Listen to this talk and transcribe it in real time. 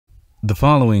The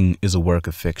following is a work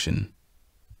of fiction.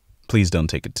 Please don't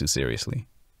take it too seriously.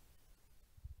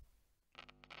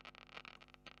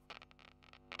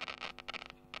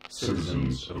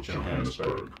 Citizens of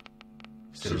Johannesburg,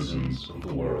 citizens of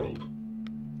the world,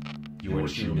 you are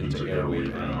tuned into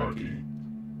Airwave Anarchy,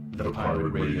 the pirate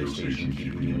radio station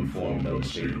keeping you informed of the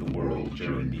state of the world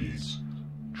during these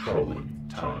troubling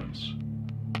times.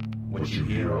 What you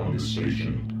hear on this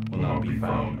station will not be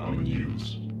found on the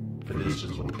news, for this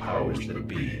is what the powers that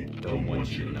be don't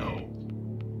want you to know,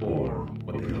 or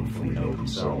what they don't fully know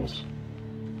themselves.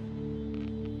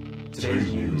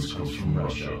 Today's news comes from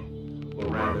Russia, or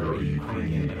rather a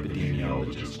Ukrainian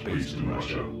epidemiologist based in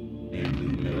Russia named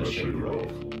Lyudmila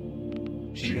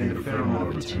Shegorov. She gained a fair amount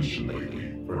of attention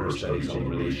lately for her studies on the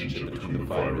relationship between the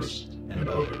virus and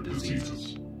other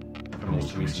diseases. Her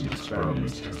most recent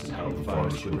experiments tested how the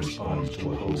virus would respond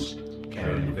to a host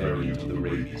carrying a variant of the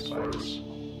rabies virus.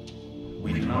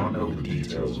 We do not know the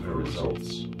details of her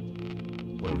results.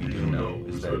 What we do know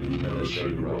is that Lyudmila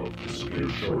Shegorov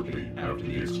disappeared shortly after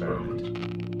the experiment.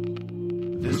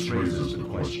 This raises the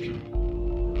question,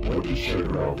 what did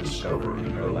Shegorov discover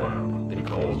in her lab that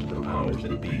caused the powers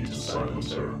that be to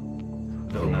silence her?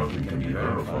 Though nothing can be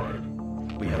verified,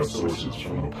 we have sources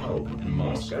from a pub in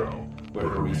Moscow where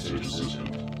her research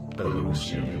assistant,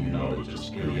 Belarusian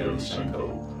immunologist Ilya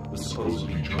Lysenko, was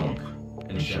supposedly drunk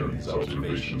and sharing his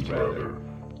observations rather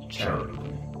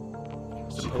charitably.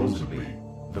 Supposedly,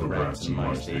 the rats and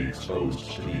mice they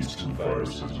exposed to these two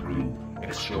viruses grew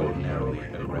extraordinarily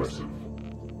aggressive.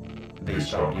 They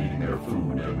stopped eating their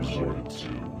food and resorted to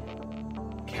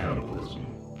cannibalism.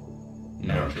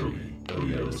 Naturally,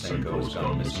 Ilya Lysenko has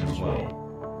gone missing as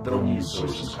well, though news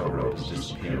sources cover up his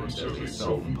disappearance as a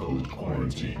self-imposed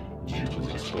quarantine due to his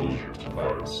exposure to the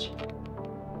virus.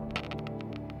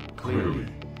 Clearly,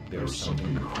 there is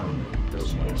something the Kremlin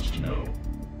doesn't want us to know.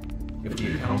 If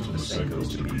the account of Lysenko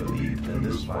is to be believed, then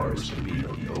this virus could be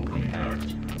but the opening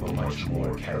act of a much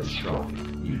more catastrophic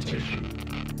mutation.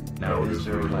 Now, it is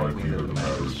very likely that the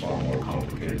matter is far more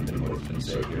complicated than what has been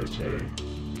said here today.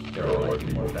 There are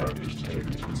likely more factors to take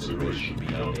into consideration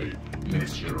beyond a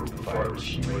mixture of the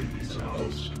virus and rabies in a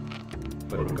host.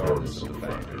 But regardless of the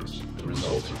factors, the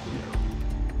results are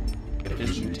clear. If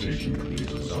this mutation could lead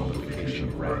to the zombification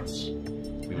of rats,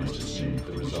 we must assume that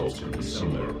the results could be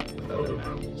similar with other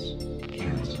animals,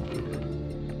 humans included.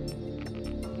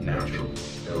 Naturally,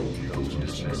 there will be those who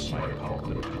dismiss my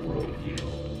apocalyptic worldview.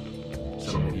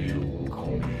 Some of you will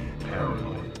call me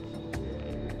paranoid.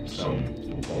 Some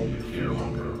will call me a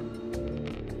fearmonger.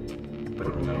 But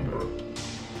remember,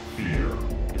 fear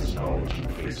is knowledge in the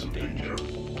face of danger.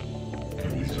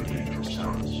 And these are dangerous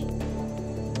times.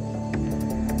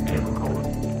 And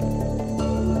recording.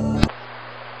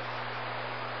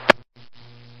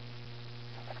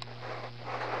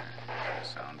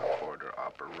 Sound recorder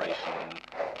operational,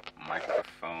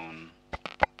 microphone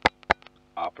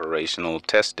operational,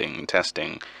 testing.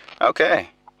 Okay,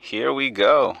 here we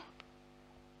go.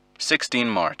 16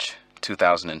 March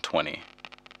 2020.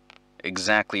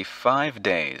 Exactly 5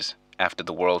 days after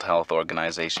the World Health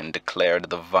Organization declared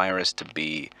the virus to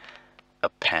be a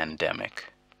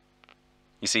pandemic.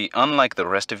 You see, unlike the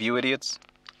rest of you idiots,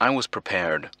 I was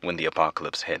prepared when the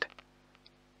apocalypse hit.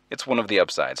 It's one of the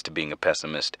upsides to being a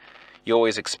pessimist. You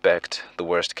always expect the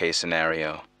worst-case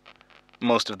scenario.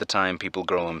 Most of the time, people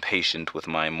grow impatient with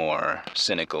my more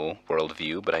cynical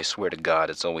worldview, but I swear to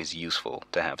God it's always useful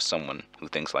to have someone who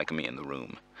thinks like me in the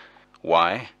room.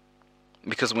 Why?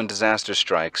 Because when disaster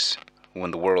strikes, when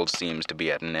the world seems to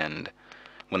be at an end,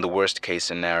 when the worst-case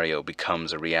scenario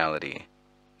becomes a reality,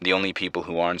 the only people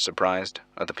who aren't surprised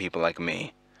are the people like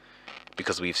me,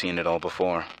 because we've seen it all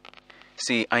before.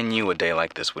 See, I knew a day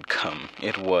like this would come.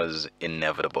 It was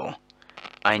inevitable.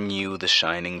 I knew the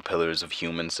shining pillars of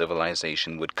human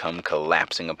civilization would come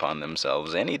collapsing upon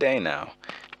themselves any day now.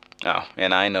 Oh,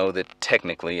 and I know that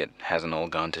technically it hasn't all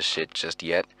gone to shit just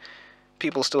yet.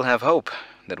 People still have hope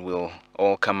that we'll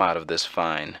all come out of this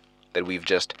fine, that we've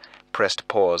just pressed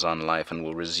pause on life and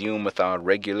will resume with our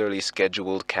regularly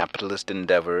scheduled capitalist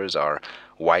endeavors, our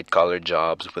white-collar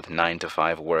jobs with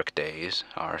 9-to-5 work days,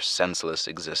 our senseless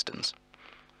existence.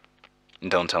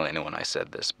 Don't tell anyone I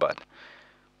said this, but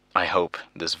I hope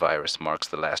this virus marks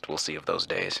the last we'll see of those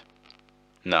days.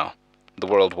 No, the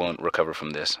world won't recover from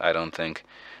this, I don't think.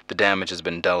 The damage has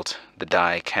been dealt, the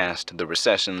die cast, the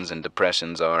recessions and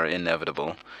depressions are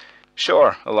inevitable.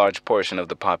 Sure, a large portion of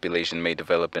the population may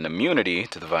develop an immunity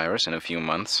to the virus in a few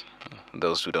months,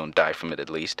 those who don't die from it at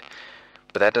least.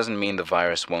 But that doesn't mean the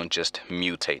virus won't just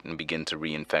mutate and begin to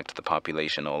reinfect the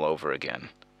population all over again.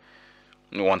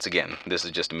 Once again, this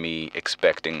is just me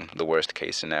expecting the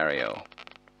worst-case scenario.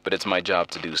 but it's my job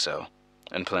to do so,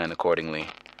 and plan accordingly.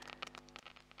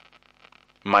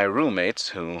 My roommates,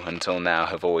 who until now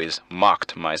have always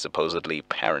mocked my supposedly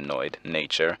paranoid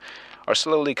nature, are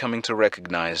slowly coming to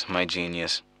recognize my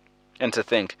genius, and to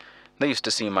think they used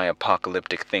to see my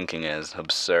apocalyptic thinking as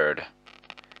absurd.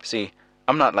 See,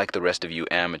 I'm not like the rest of you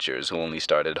amateurs who only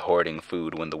started hoarding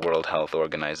food when the World Health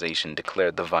Organization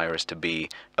declared the virus to be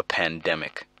a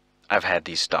pandemic. I've had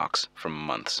these stocks for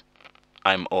months.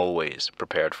 I'm always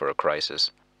prepared for a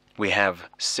crisis. We have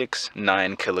 6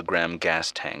 9-kilogram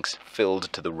gas tanks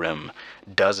filled to the rim,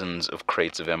 dozens of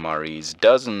crates of MREs,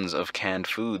 dozens of canned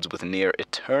foods with near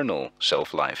eternal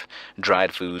shelf life,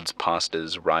 dried foods,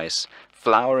 pastas, rice,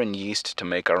 flour and yeast to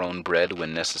make our own bread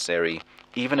when necessary,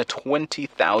 even a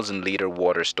 20,000-liter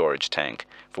water storage tank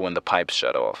for when the pipes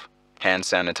shut off. Hand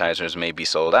sanitizers may be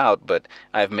sold out, but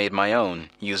I've made my own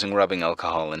using rubbing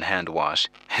alcohol and hand wash.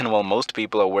 And while most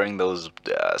people are wearing those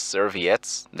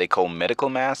serviettes they call medical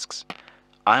masks,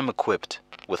 I'm equipped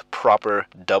with proper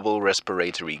double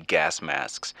respiratory gas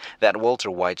masks, that Walter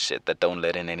White shit that don't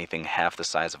let in anything half the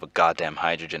size of a goddamn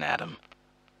hydrogen atom.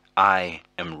 I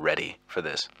am ready for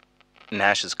this.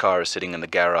 Nash's car is sitting in the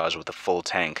garage with a full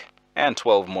tank, and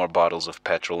 12 more bottles of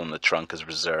petrol in the trunk as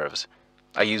reserves.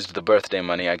 I used the birthday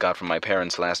money I got from my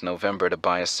parents last November to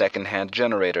buy a second-hand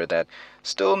generator that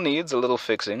still needs a little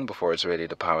fixing before it's ready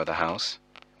to power the house.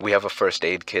 We have a first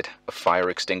aid kit, a fire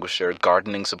extinguisher,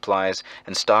 gardening supplies,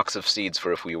 and stocks of seeds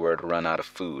for if we were to run out of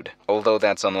food. Although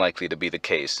that's unlikely to be the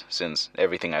case, since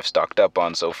everything I've stocked up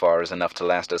on so far is enough to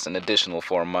last us an additional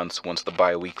 4 months once the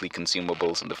bi-weekly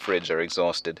consumables in the fridge are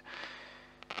exhausted.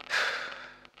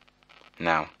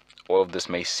 Now, all of this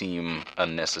may seem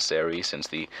unnecessary since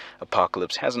the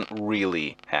apocalypse hasn't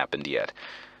really happened yet.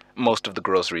 Most of the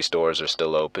grocery stores are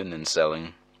still open and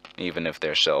selling, even if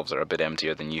their shelves are a bit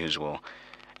emptier than usual,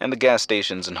 and the gas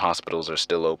stations and hospitals are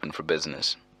still open for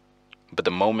business. But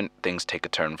the moment things take a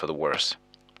turn for the worse,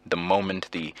 the moment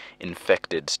the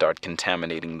infected start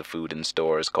contaminating the food in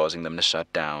stores, causing them to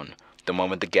shut down, the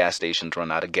moment the gas stations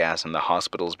run out of gas and the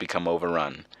hospitals become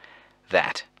overrun,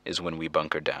 that is when we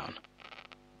bunker down.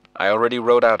 I already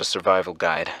wrote out a survival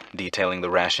guide detailing the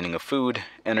rationing of food,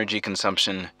 energy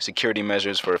consumption, security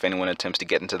measures for if anyone attempts to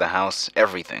get into the house,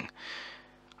 everything.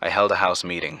 I held a house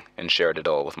meeting and shared it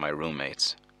all with my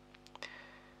roommates.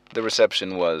 The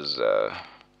reception was,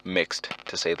 mixed,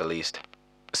 to say the least.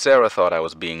 Sarah thought I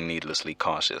was being needlessly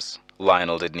cautious.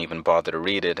 Lionel didn't even bother to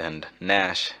read it, and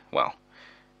Nash, well,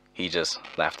 he just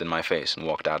laughed in my face and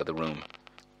walked out of the room.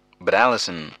 But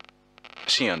Allison,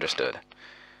 she understood.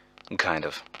 Kind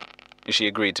of. She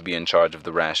agreed to be in charge of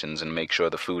the rations and make sure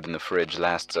the food in the fridge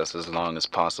lasts us as long as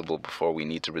possible before we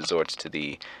need to resort to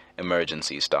the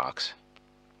emergency stocks.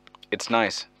 It's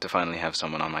nice to finally have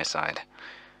someone on my side.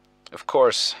 Of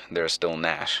course, there's still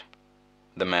Nash,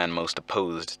 the man most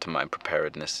opposed to my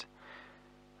preparedness.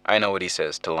 I know what he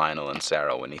says to Lionel and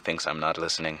Sarah when he thinks I'm not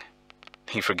listening.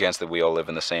 He forgets that we all live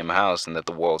in the same house and that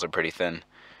the walls are pretty thin.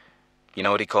 You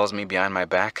know what he calls me behind my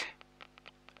back?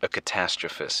 A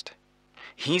catastrophist.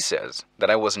 He says that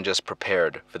I wasn't just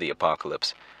prepared for the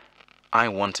apocalypse. I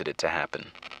wanted it to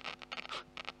happen.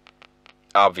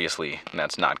 Obviously,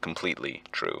 that's not completely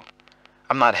true.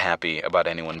 I'm not happy about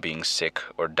anyone being sick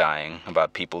or dying,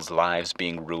 about people's lives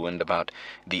being ruined, about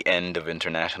the end of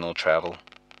international travel.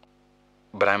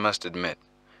 But I must admit,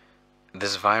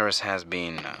 this virus has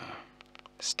been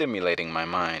stimulating my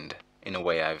mind in a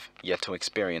way I've yet to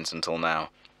experience until now.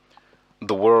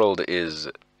 The world is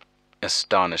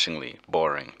astonishingly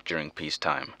boring during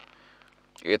peacetime.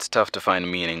 It's tough to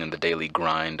find meaning in the daily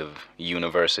grind of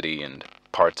university and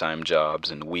part-time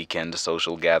jobs and weekend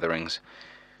social gatherings.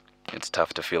 It's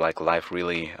tough to feel like life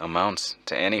really amounts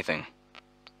to anything.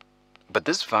 But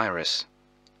this virus,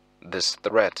 this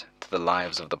threat to the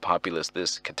lives of the populace,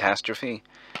 this catastrophe,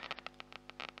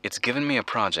 it's given me a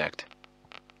project.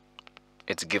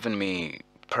 It's given me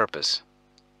purpose.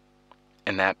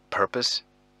 And that purpose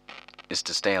is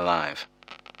to stay alive,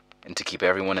 and to keep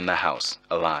everyone in the house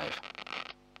alive.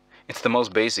 It's the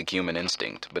most basic human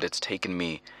instinct, but it's taken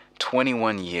me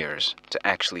 21 years to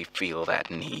actually feel that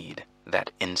need,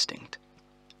 that instinct.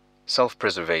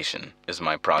 Self-preservation is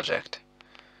my project.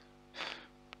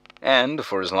 And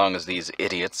for as long as these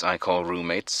idiots I call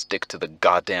roommates stick to the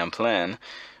goddamn plan,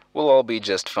 we'll all be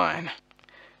just fine.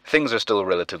 Things are still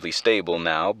relatively stable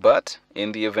now, but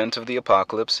in the event of the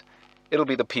apocalypse, it'll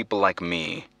be the people like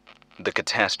me, the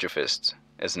catastrophists,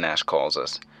 as Nash calls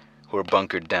us, who are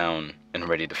bunkered down and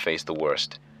ready to face the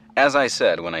worst. As I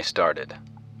said when I started,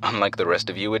 unlike the rest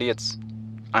of you idiots,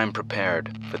 I'm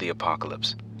prepared for the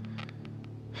apocalypse.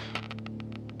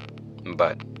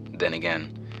 But then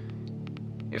again,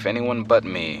 If anyone but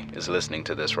me is listening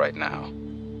to this right now,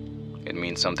 it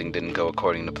means something didn't go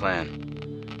according to plan.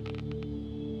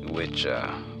 Which,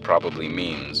 probably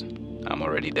means I'm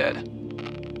already dead.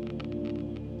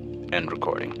 End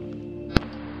recording.